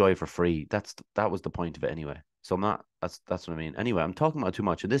 people enjoy it for free. That was the point of it anyway. So I'm not. That's what I mean. Anyway, I'm talking about too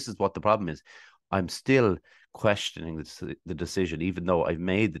much, and this is what the problem is. I'm still questioning the decision, even though I've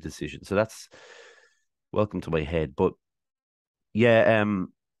made the decision. So that's welcome to my head. But yeah,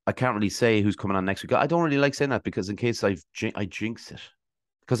 I can't really say who's coming on next week. I don't really like saying that because in case I jinx it,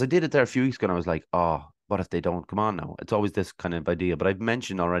 because I did it there a few weeks ago, and I was like, oh, what if they don't come on now? It's always this kind of idea. But I've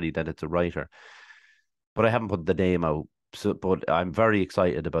mentioned already that it's a writer, but I haven't put the name out. so, but I'm very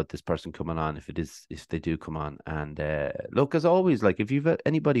excited about this person coming on if they do come on. And look, as always, like if you've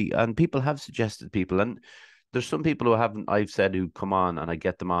anybody, and people have suggested people, and there's some people who haven't I've said who come on and I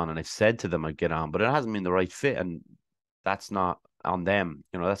get them on and I've said to them I get on, but it hasn't been the right fit, and that's not on them.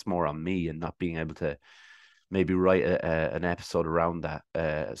 That's more on me and not being able to maybe write an episode around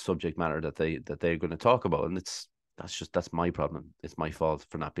that subject matter that they're going to talk about, and that's my problem. It's my fault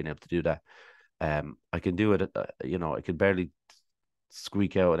for not being able to do that. I can do it. I can barely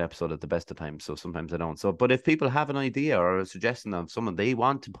squeak out an episode at the best of times, so sometimes I don't. So, but if people have an idea or a suggestion of someone they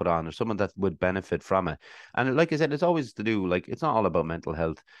want to put on or someone that would benefit from it, and like I said, it's always to do like it's not all about mental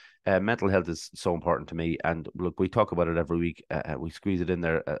health. Mental health is so important to me, and look, we talk about it every week. We squeeze it in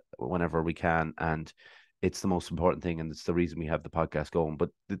there whenever we can, and it's the most important thing, and it's the reason we have the podcast going.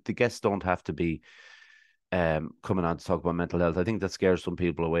 But the guests don't have to be coming on to talk about mental health. I think that scares some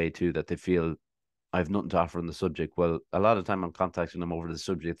people away too, that they feel I have nothing to offer on the subject. Well, a lot of time I'm contacting them over the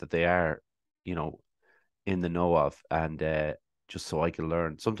subject that they are, you know, in the know of, and just so I can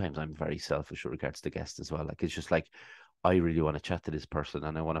learn. Sometimes I'm very selfish with regards to guests as well. Like it's just like I really want to chat to this person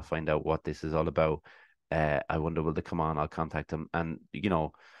and I want to find out what this is all about. I wonder will they come on? I'll contact them, and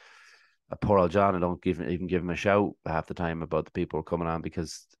poor old John, I don't even give him a shout half the time about the people coming on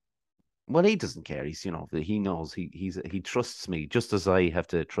because well, he doesn't care. He knows he trusts me just as I have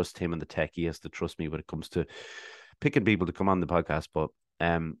to trust him in the tech. He has to trust me when it comes to picking people to come on the podcast. But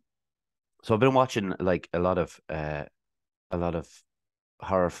so I've been watching like a lot of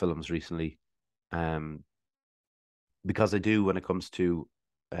horror films recently, um, because I do when it comes to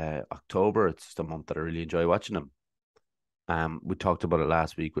October. It's just a month that I really enjoy watching them. We talked about it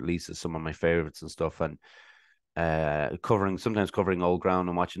last week with Lisa, some of my favorites and stuff, and sometimes covering old ground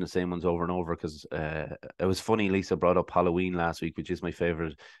and watching the same ones over and over because it was funny. Lisa brought up Halloween last week, which is my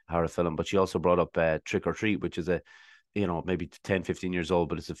favorite horror film, but she also brought up Trick or Treat, which is maybe 10, 15 years old,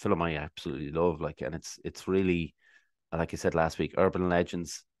 but it's a film I absolutely love. Like, and it's really, like I said last week, urban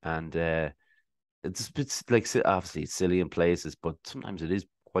legends, and it's like obviously it's silly in places, but sometimes it is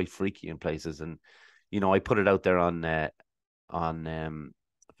quite freaky in places. And I put it out there on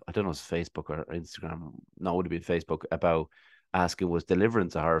I don't know if it's Facebook or Instagram. No, it would have been Facebook about asking was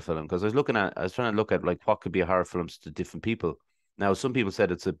Deliverance a horror film? Because I was trying to look at like what could be a horror films to different people. Now, some people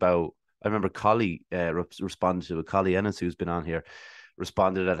said it's about. I remember Collie responded to it. Collie Ennis, who's been on here,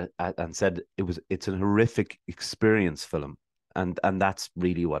 responded and said it's an horrific experience film, and that's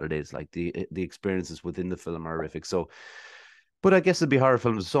really what it is. Like the experiences within the film are horrific. So but I guess it'd be horror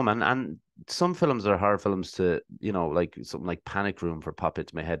films to some, and some films are horror films to, like something like Panic Room for pop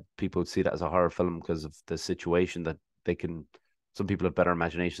into my head. People would see that as a horror film because of the situation that they can. Some people have better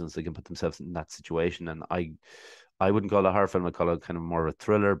imaginations; they can put themselves in that situation. And I wouldn't call it a horror film. I call it kind of more of a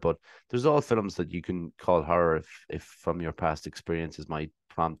thriller. But there's all films that you can call horror if from your past experiences might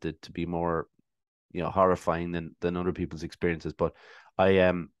prompt it to be more, horrifying than other people's experiences. But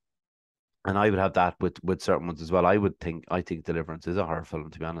I and I would have that with certain ones as well. I think Deliverance is a horror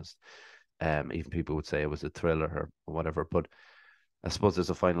film, to be honest. Even people would say it was a thriller or whatever. But I suppose there's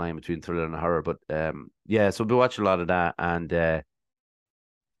a fine line between thriller and horror. But yeah, so I've been watching a lot of that, and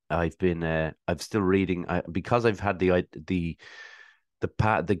I'm still reading because I've had the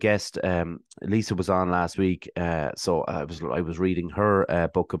guest Lisa was on last week, so I was reading her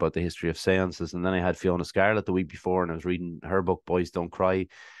book about the history of seances, and then I had Fiona Scarlett the week before, and I was reading her book Boys Don't Cry.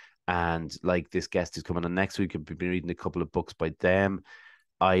 And like this guest is coming on next week. I've been reading a couple of books by them.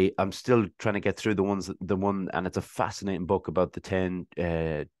 I'm still trying to get through the one, and it's a fascinating book about the 10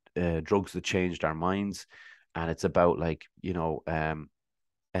 drugs that changed our minds, and it's about like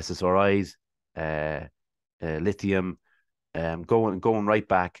SSRIs, lithium, going right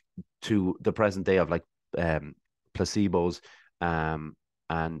back to the present day of like placebos, um,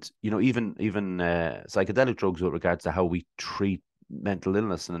 and even psychedelic drugs with regards to how we treat mental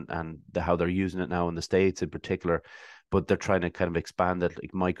illness and how they're using it now in the States in particular, but they're trying to kind of expand it,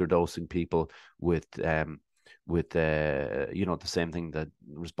 like microdosing people with the same thing, that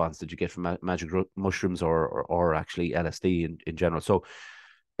response that you get from magic mushrooms or actually LSD in general. So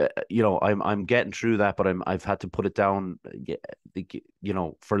I'm getting through that, but I've had to put it down,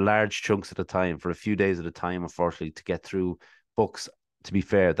 for large chunks at a time, for a few days at a time, unfortunately, to get through books. To be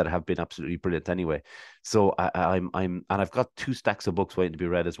fair, that have been absolutely brilliant anyway. So and I've got 2 stacks of books waiting to be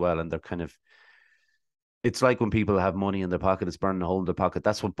read as well, and they're kind of. It's like when people have money in their pocket, it's burning a hole in their pocket.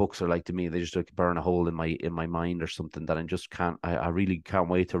 That's what books are like to me. They just like burn a hole in my mind or something that I just can't. I really can't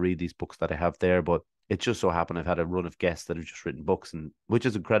wait to read these books that I have there, but it just so happened I've had a run of guests that have just written books, and which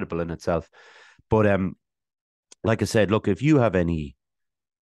is incredible in itself. But like I said, look, if you have any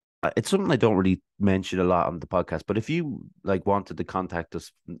It's something I don't really mention a lot on the podcast, but if you like wanted to contact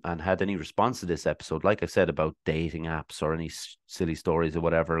us and had any response to this episode, like I said about dating apps or any silly stories or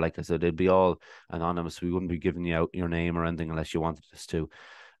whatever, like I said, it'd be all anonymous. We wouldn't be giving you out your name or anything unless you wanted us to.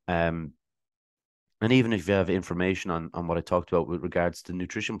 Um, and even if you have information on what I talked about with regards to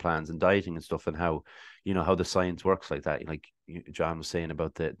nutrition plans and dieting and stuff, and how, how the science works like that, like John was saying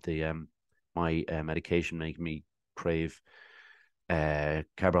about the my medication making me crave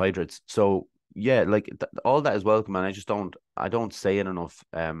carbohydrates. So yeah, like all that is welcome, and I don't say it enough.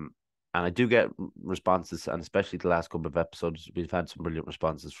 And I do get responses, and especially the last couple of episodes, we've had some brilliant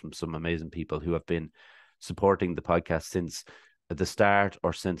responses from some amazing people who have been supporting the podcast since the start,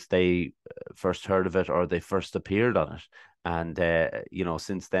 or since they first heard of it, or they first appeared on it. And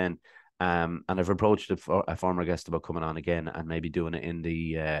since then, and I've approached a former guest about coming on again and maybe doing it in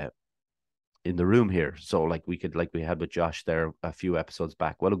the room here. So like we had with Josh there a few episodes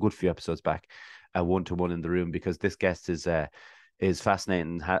back, well, a good few episodes back, a 1-to-1 in the room, because this guest is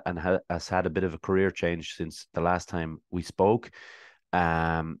fascinating, and has had a bit of a career change since the last time we spoke.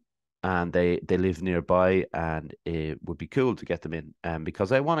 Um, and they live nearby, and it would be cool to get them in.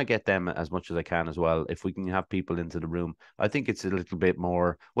 Because I want to get them as much as I can as well. If we can have people into the room, I think it's a little bit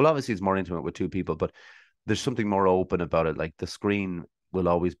more. Well, obviously it's more intimate with two people, but there's something more open about it. Like the screen will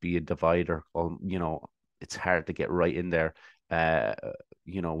always be a divider. It's hard to get right in there,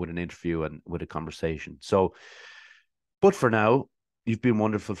 with an interview and with a conversation. So, but for now, you've been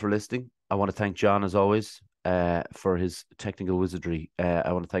wonderful for listening. I want to thank John as always, for his technical wizardry.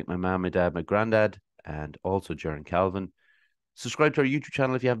 I want to thank my mom, my dad, my granddad, and also Jaron Calvin. Subscribe to our YouTube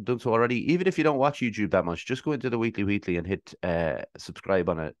channel if you haven't done so already. Even if you don't watch YouTube that much, just go into the Wheatley and hit subscribe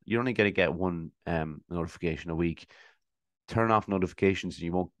on it. You're only going to get one notification a week. Turn off notifications,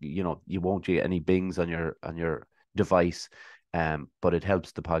 and you won't get any bings on your device. But it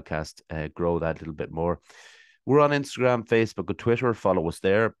helps the podcast grow that little bit more. We're on Instagram, Facebook, and Twitter. Follow us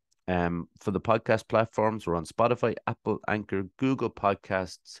there. For the podcast platforms, we're on Spotify, Apple, Anchor, Google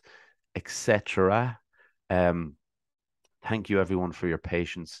Podcasts, etc. Thank you everyone for your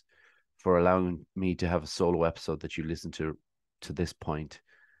patience, for allowing me to have a solo episode that you listen to this point.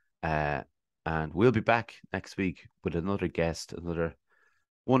 And we'll be back next week with another guest, another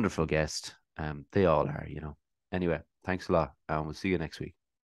wonderful guest. They all are. Anyway, thanks a lot, and we'll see you next week.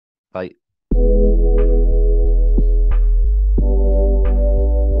 Bye.